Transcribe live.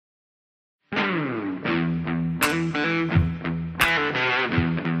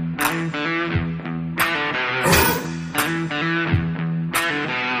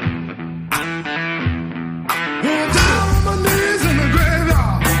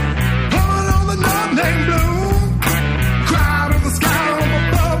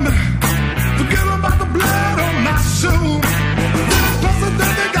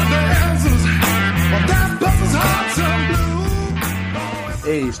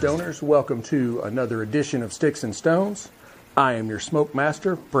Stoners, welcome to another edition of Sticks and Stones. I am your smoke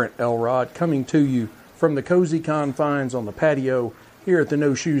master, Brent Elrod, coming to you from the cozy confines on the patio here at the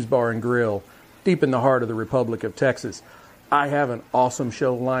No Shoes Bar and Grill, deep in the heart of the Republic of Texas. I have an awesome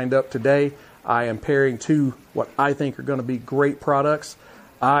show lined up today. I am pairing two what I think are going to be great products.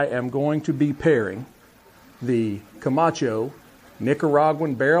 I am going to be pairing the Camacho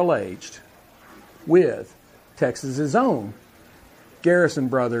Nicaraguan Barrel Aged with Texas's own Garrison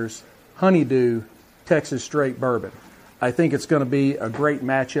Bros Honeydew Texas Straight Bourbon. I think it's going to be a great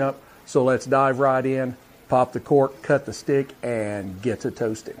matchup, so let's dive right in, pop the cork, cut the stick, and get to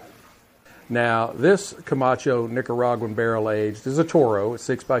toasting. Now, this Camacho Nicaraguan Barrel Aged is a Toro. It's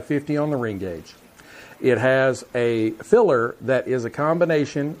 6x50 on the ring gauge. It has a filler that is a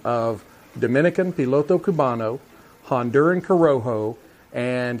combination of Dominican Piloto Cubano, Honduran Corojo,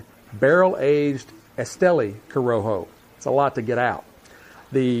 and barrel-aged Esteli Corojo. It's a lot to get out.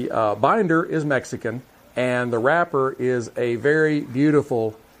 The binder is Mexican, and the wrapper is a very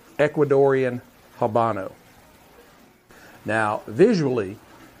beautiful Ecuadorian Habano. Now, visually,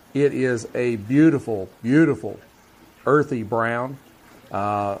 it is a beautiful, beautiful earthy brown.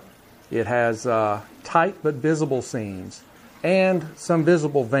 It has tight but visible seams and some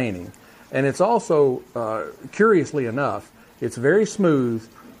visible veining. And it's also, curiously enough, it's very smooth,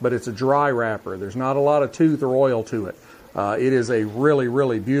 but it's a dry wrapper. There's not a lot of tooth or oil to it. It is a really,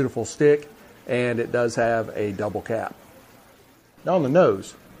 really beautiful stick, and it does have a double cap. Now on the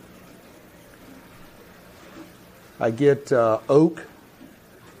nose, I get oak,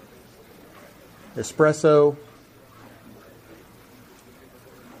 espresso,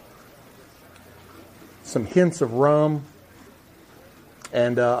 some hints of rum,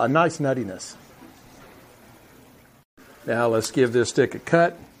 and a nice nuttiness. Now let's give this stick a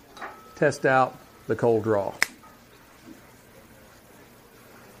cut, test out the cold draw.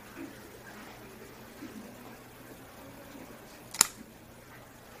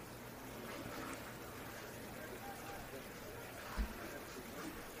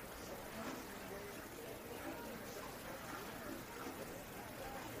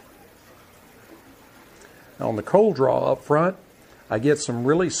 Now on the cold draw up front, I get some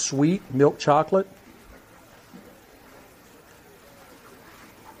really sweet milk chocolate,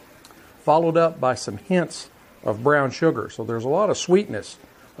 followed up by some hints of brown sugar. So there's a lot of sweetness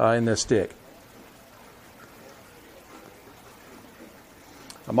in this stick.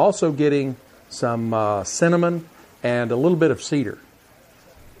 I'm also getting some cinnamon and a little bit of cedar.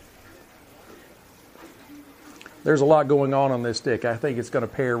 There's a lot going on this stick. I think it's going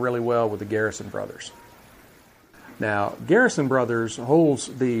to pair really well with the Garrison Brothers. Now, Garrison Brothers holds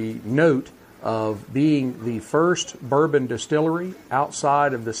the note of being the first bourbon distillery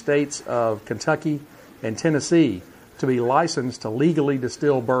outside of the states of Kentucky and Tennessee to be licensed to legally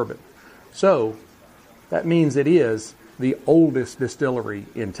distill bourbon. So, that means it is the oldest distillery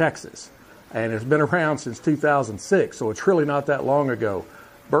in Texas. And it's been around since 2006, so it's really not that long ago.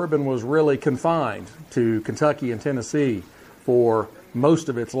 Bourbon was really confined to Kentucky and Tennessee for most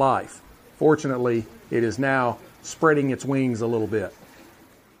of its life. Fortunately, it is now spreading its wings a little bit.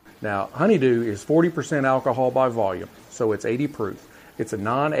 Now, Honeydew is 40% alcohol by volume, so it's 80 proof. It's a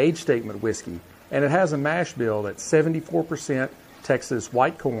non-age statement whiskey, and it has a mash bill that's 74% Texas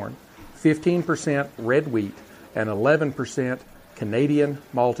white corn, 15% red wheat, and 11% Canadian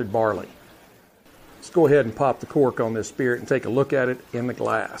malted barley. Let's go ahead and pop the cork on this spirit and take a look at it in the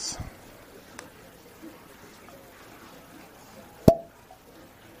glass.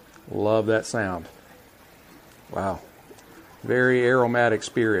 Love that sound. Wow, very aromatic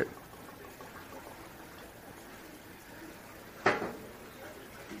spirit.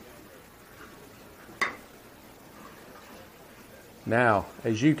 Now,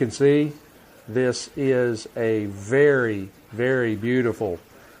 as you can see, this is a very, very beautiful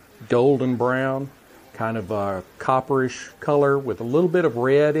golden brown, kind of a copperish color with a little bit of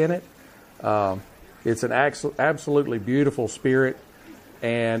red in it. It's an absolutely beautiful spirit,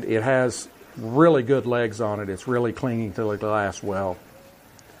 and it has really good legs on it. It's really clinging to the glass well.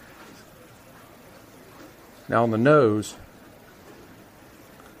 Now on the nose,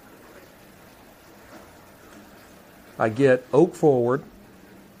 I get oak forward,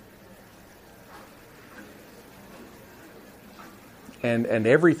 and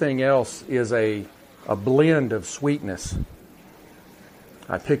everything else is a blend of sweetness.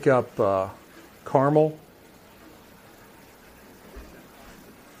 I pick up caramel,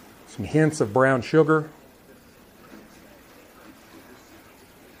 some hints of brown sugar,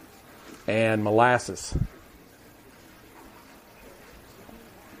 and molasses.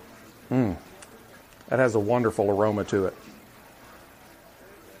 That has a wonderful aroma to it.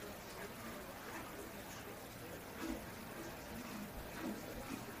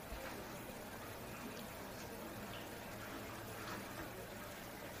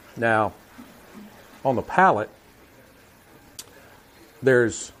 Now, on the palate,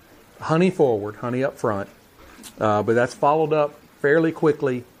 there's honey forward, honey up front, but that's followed up fairly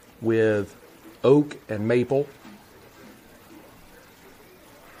quickly with oak and maple.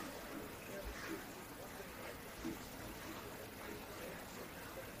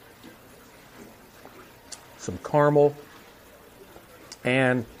 Some caramel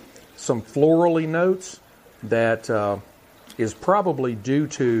and some florally notes that is probably due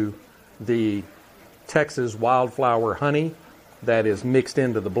to the Texas wildflower honey that is mixed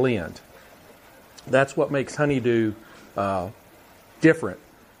into the blend. That's what makes Honeydew different,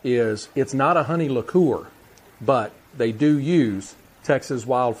 is it's not a honey liqueur, but they do use Texas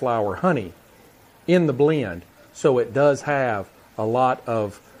wildflower honey in the blend, so it does have a lot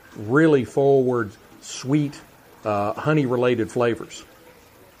of really forward, sweet, honey-related flavors.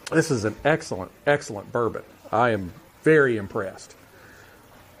 This is an excellent, excellent bourbon. I am very impressed.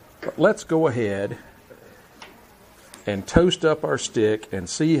 But let's go ahead and toast up our stick and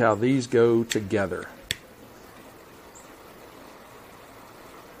see how these go together.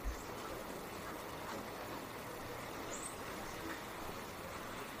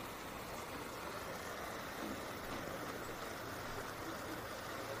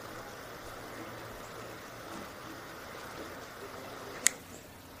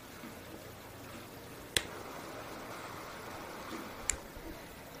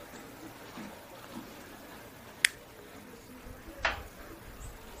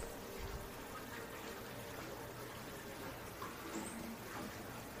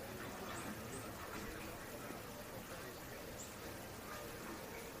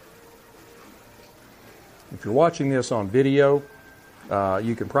 If you're watching this on video,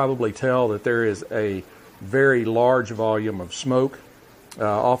 you can probably tell that there is a very large volume of smoke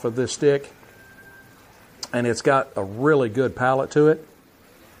off of this stick, and it's got a really good palate to it.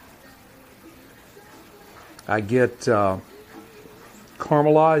 I get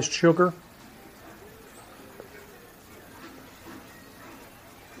caramelized sugar,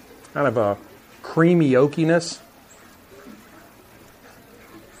 kind of a creamy oakiness.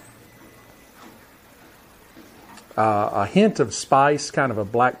 A hint of spice, kind of a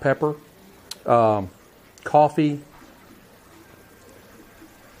black pepper, coffee,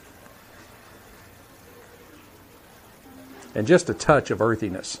 and just a touch of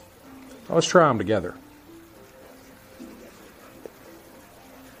earthiness. Let's try them together.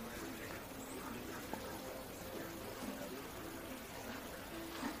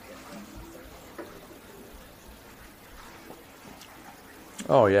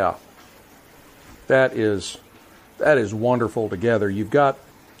 Oh yeah, that is wonderful together. You've got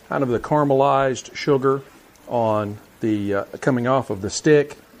kind of the caramelized sugar on the coming off of the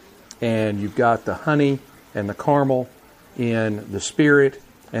stick, and you've got the honey and the caramel in the spirit,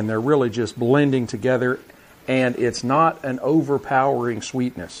 and they're really just blending together. And it's not an overpowering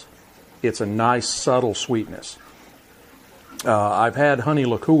sweetness. It's a nice subtle sweetness. I've had honey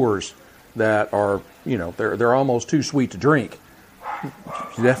liqueurs that are, they're almost too sweet to drink.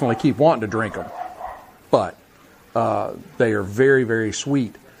 You definitely keep wanting to drink them, but they are very, very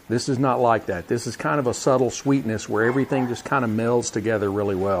sweet. This is not like that. This is kind of a subtle sweetness where everything just kind of melds together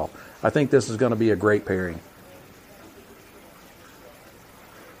really well. I think this is going to be a great pairing.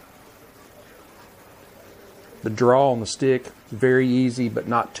 The draw on the stick, very easy, but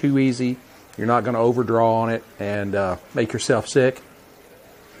not too easy. You're not going to overdraw on it and make yourself sick.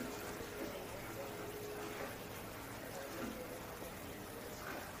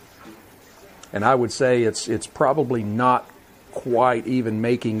 And I would say it's probably not quite even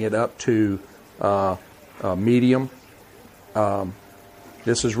making it up to medium.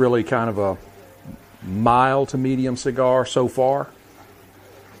 This is really kind of a mild to medium cigar so far.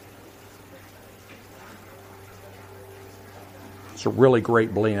 It's a really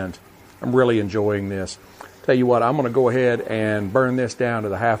great blend. I'm really enjoying this. Tell you what, I'm going to go ahead and burn this down to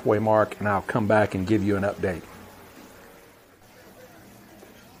the halfway mark, and I'll come back and give you an update.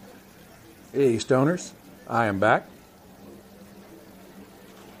 Hey stoners, I am back.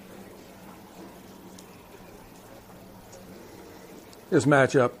 This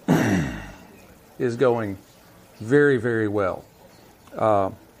matchup is going very, very well.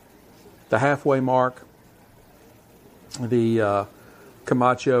 The halfway mark, the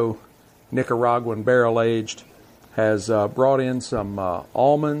Camacho Nicaraguan barrel aged has brought in some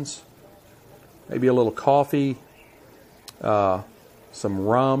almonds, maybe a little coffee, some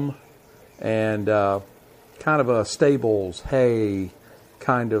rum, and kind of a stables hay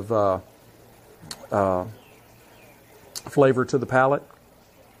kind of flavor to the palate.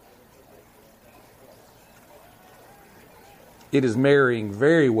 it is marrying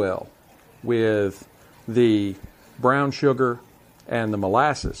very well with the brown sugar and the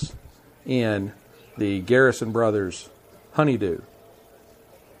molasses in the Garrison Brothers Honeydew.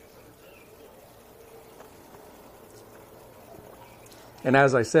 And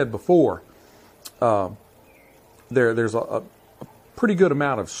as I said before, there's a pretty good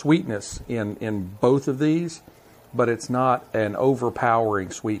amount of sweetness in both of these, but it's not an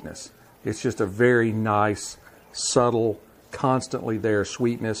overpowering sweetness. It's just a very nice, subtle, constantly there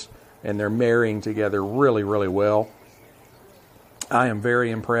sweetness, and they're marrying together really, really well. I am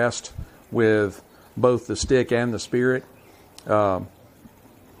very impressed with both the stick and the spirit. I'm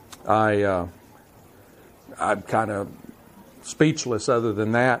kind of speechless other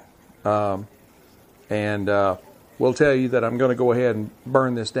than that. And we'll tell you that I'm going to go ahead and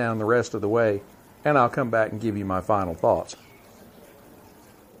burn this down the rest of the way, and I'll come back and give you my final thoughts.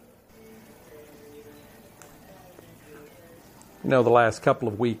 You know, the last couple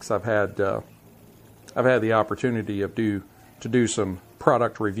of weeks I've had the opportunity to do some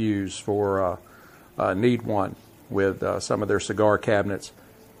product reviews for Need One with some of their cigar cabinets,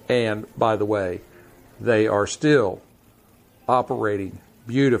 and by the way, they are still operating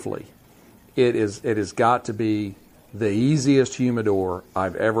beautifully. It has got to be the easiest humidor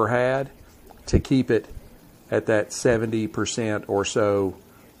I've ever had to keep it at that 70% or so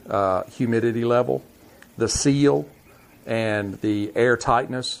humidity level. The seal and the air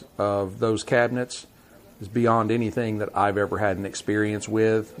tightness of those cabinets is beyond anything that I've ever had an experience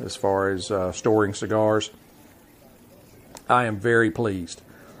with as far as storing cigars. I am very pleased.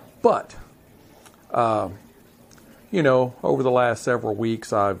 But you know, over the last several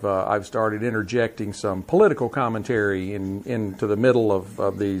weeks, I've started interjecting some political commentary into the middle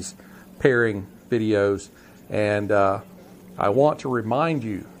of these pairing videos, and I want to remind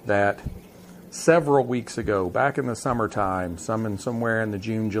you that several weeks ago, back in the summertime, somewhere in the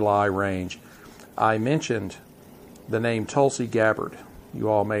June-July range, I mentioned the name Tulsi Gabbard. You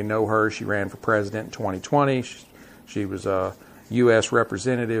all may know her. She ran for president in 2020. She was a U.S.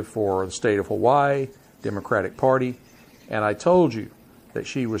 representative for the state of Hawaii, Democratic Party, and I told you that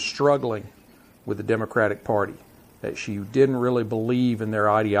she was struggling with the Democratic Party, that she didn't really believe in their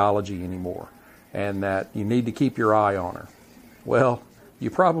ideology anymore, and that you need to keep your eye on her. Well, you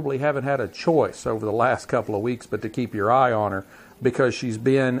probably haven't had a choice over the last couple of weeks but to keep your eye on her, because she's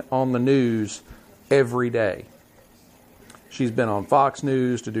been on the news every day. She's been on Fox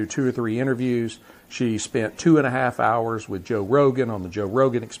News to do 2 or 3 interviews. She spent 2.5 hours with Joe Rogan on the Joe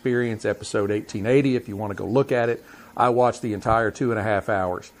Rogan Experience, episode 1880, if you want to go look at it. I watched the entire 2.5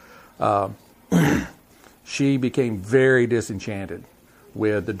 hours. She became very disenchanted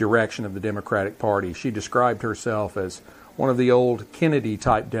with the direction of the Democratic Party. She described herself as one of the old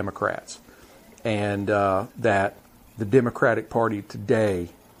Kennedy-type Democrats, and that the Democratic Party today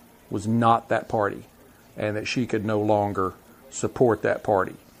was not that party, and that she could no longer support that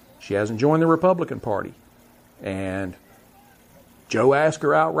party. She hasn't joined the Republican Party, and Joe asked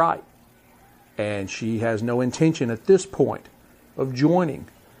her outright, and she has no intention at this point of joining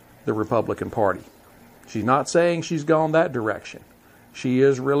the Republican Party. She's not saying she's gone that direction. She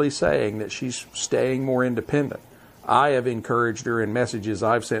is really saying that she's staying more independent. I have encouraged her in messages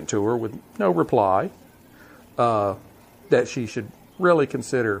I've sent to her with no reply that she should really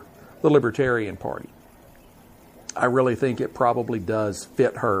consider the Libertarian Party. I really think it probably does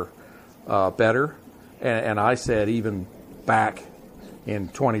fit her better. And I said even back in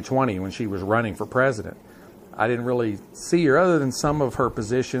 2020 when she was running for president, I didn't really see her, other than some of her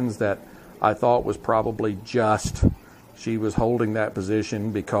positions that I thought was probably just she was holding that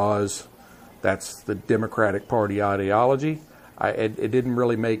position because that's the Democratic Party ideology. It didn't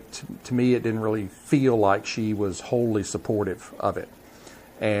really make, to me, it didn't really feel like she was wholly supportive of it.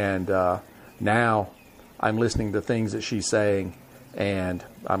 And now I'm listening to things that she's saying, and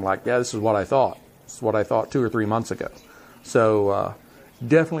I'm like, yeah, this is what I thought. This is what I thought 2 or 3 months ago. So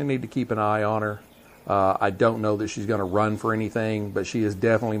definitely need to keep an eye on her. I don't know that she's going to run for anything, but she is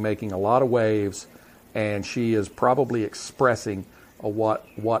definitely making a lot of waves, and she is probably expressing what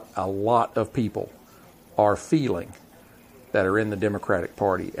a lot of people are feeling that are in the Democratic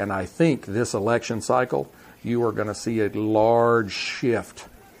Party. And I think this election cycle, you are going to see a large shift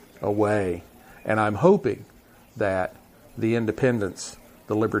away. And I'm hoping that the independents,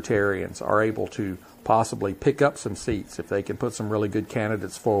 the libertarians, are able to possibly pick up some seats if they can put some really good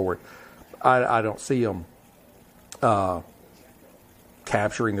candidates forward. I don't see them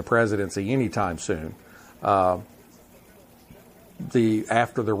capturing the presidency anytime soon. After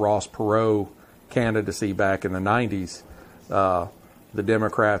the Ross Perot candidacy back in the 90s, the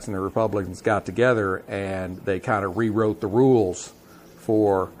Democrats and the Republicans got together and they kind of rewrote the rules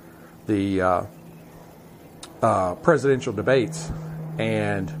for the presidential debates,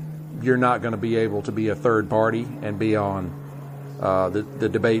 and you're not going to be able to be a third party and be on the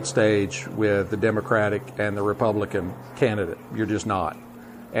debate stage with the Democratic and the Republican candidate. You're just not.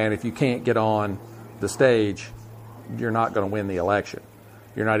 And if you can't get on the stage, you're not going to win the election.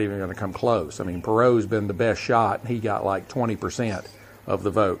 You're not even going to come close. I mean, Perot's been the best shot. He got like 20% of the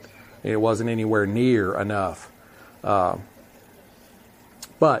vote. It wasn't anywhere near enough. But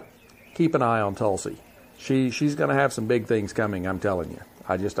keep an eye on Tulsi. She's going to have some big things coming, I'm telling you.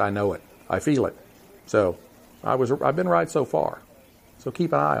 I know it. I feel it. So I've been right so far. So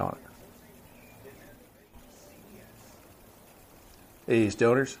keep an eye on it. Hey,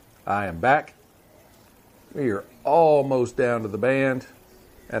 stoners, I am back. We are almost down to the band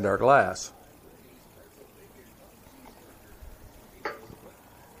and our glass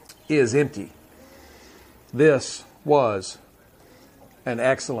is empty. This was an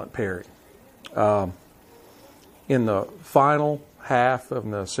excellent pairing. In the final half of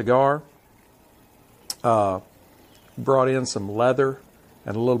the cigar, brought in some leather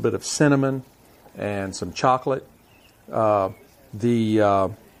and a little bit of cinnamon and some chocolate. The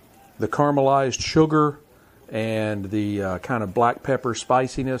caramelized sugar and the kind of black pepper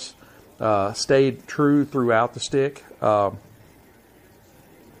spiciness stayed true throughout the stick.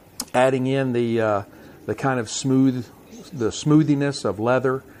 Adding in the kind of smoothiness of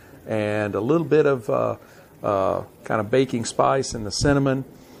leather and a little bit of kind of baking spice and the cinnamon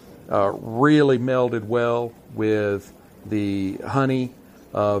really melded well with the honey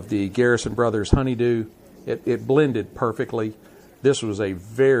of the Garrison Brothers Honeydew. It blended perfectly. This was a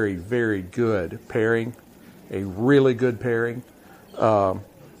very, very good pairing, a really good pairing.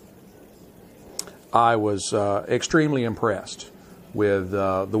 I was extremely impressed with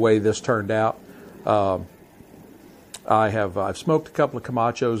the way this turned out. I've smoked a couple of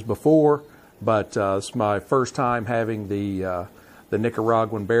Camachos before, but it's my first time having the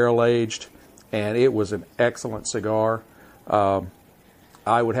Nicaraguan barrel aged, and it was an excellent cigar. I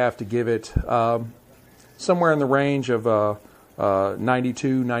would have to give it somewhere in the range of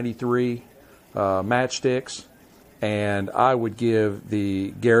 92, 93 matchsticks, and I would give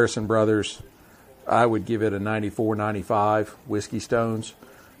the Garrison Brothers, I would give it a 94, 95 Whiskey Stones.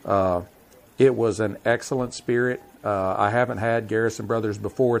 It was an excellent spirit. I haven't had Garrison Brothers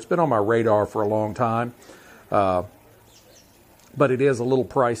before. It's been on my radar for a long time, but it is a little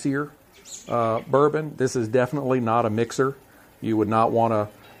pricier bourbon. This is definitely not a mixer. You would not want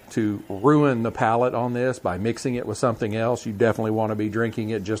to ruin the palate on this by mixing it with something else. You definitely want to be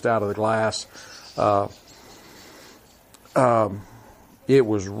drinking it just out of the glass. It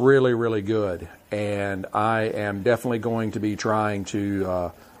was really, really good, and I am definitely going to be trying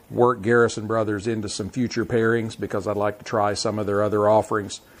to work Garrison Brothers into some future pairings because I'd like to try some of their other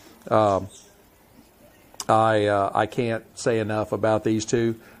offerings. I can't say enough about these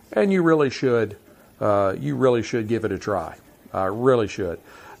two, and you really should give it a try. Really should.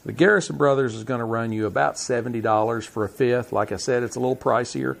 The Garrison Brothers is going to run you about $70 for a fifth. Like I said, it's a little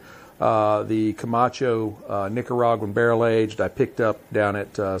pricier. The Camacho Nicaraguan barrel aged I picked up down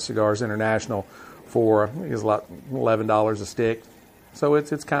at Cigars International for, I think it was about $11 a stick. So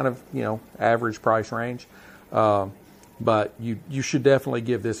it's kind of, average price range. But you should definitely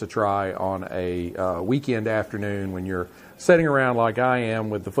give this a try on a weekend afternoon when you're sitting around like I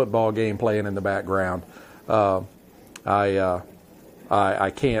am with the football game playing in the background. I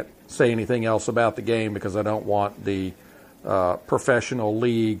can't say anything else about the game because I don't want the professional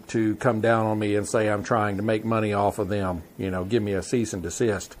league to come down on me and say I'm trying to make money off of them. Give me a cease and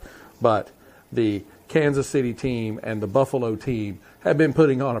desist. But the Kansas City team and the Buffalo team have been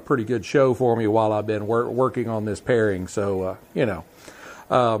putting on a pretty good show for me while I've been working on this pairing. So,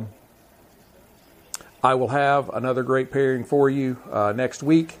 I will have another great pairing for you next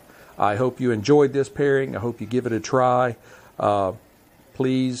week. I hope you enjoyed this pairing. I hope you give it a try.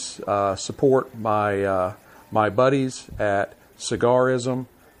 Please support my buddies at Cigarism,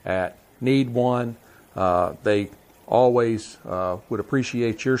 at Need One. They always would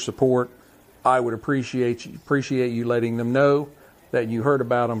appreciate your support. I would appreciate you letting them know that you heard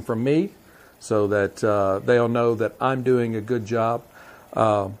about them from me, so that they'll know that I'm doing a good job.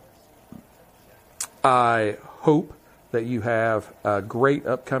 I hope that you have a great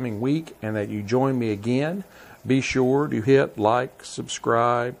upcoming week and that you join me again. Be sure to hit like,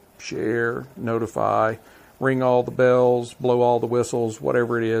 subscribe, share, notify, ring all the bells, blow all the whistles,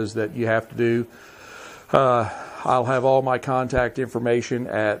 whatever it is that you have to do. I'll have all my contact information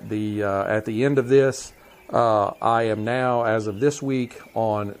at the end of this. I am now, as of this week,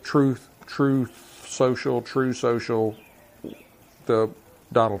 on Truth Social, the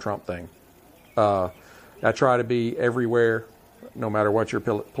Donald Trump thing. I try to be everywhere, no matter what your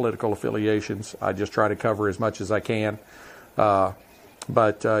political affiliations. I just try to cover as much as I can.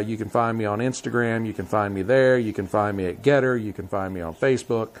 But you can find me on Instagram. You can find me there. You can find me at Getter. You can find me on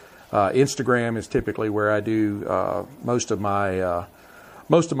Facebook. Instagram is typically where I do most of my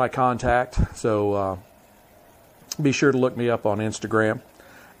contact. So be sure to look me up on Instagram.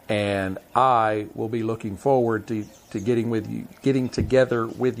 And I will be looking forward to getting together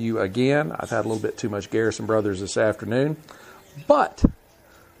with you again. I've had a little bit too much Garrison Brothers this afternoon. But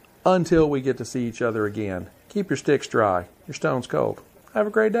until we get to see each other again, keep your sticks dry, your stones cold. Have a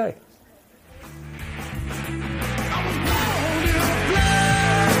great day.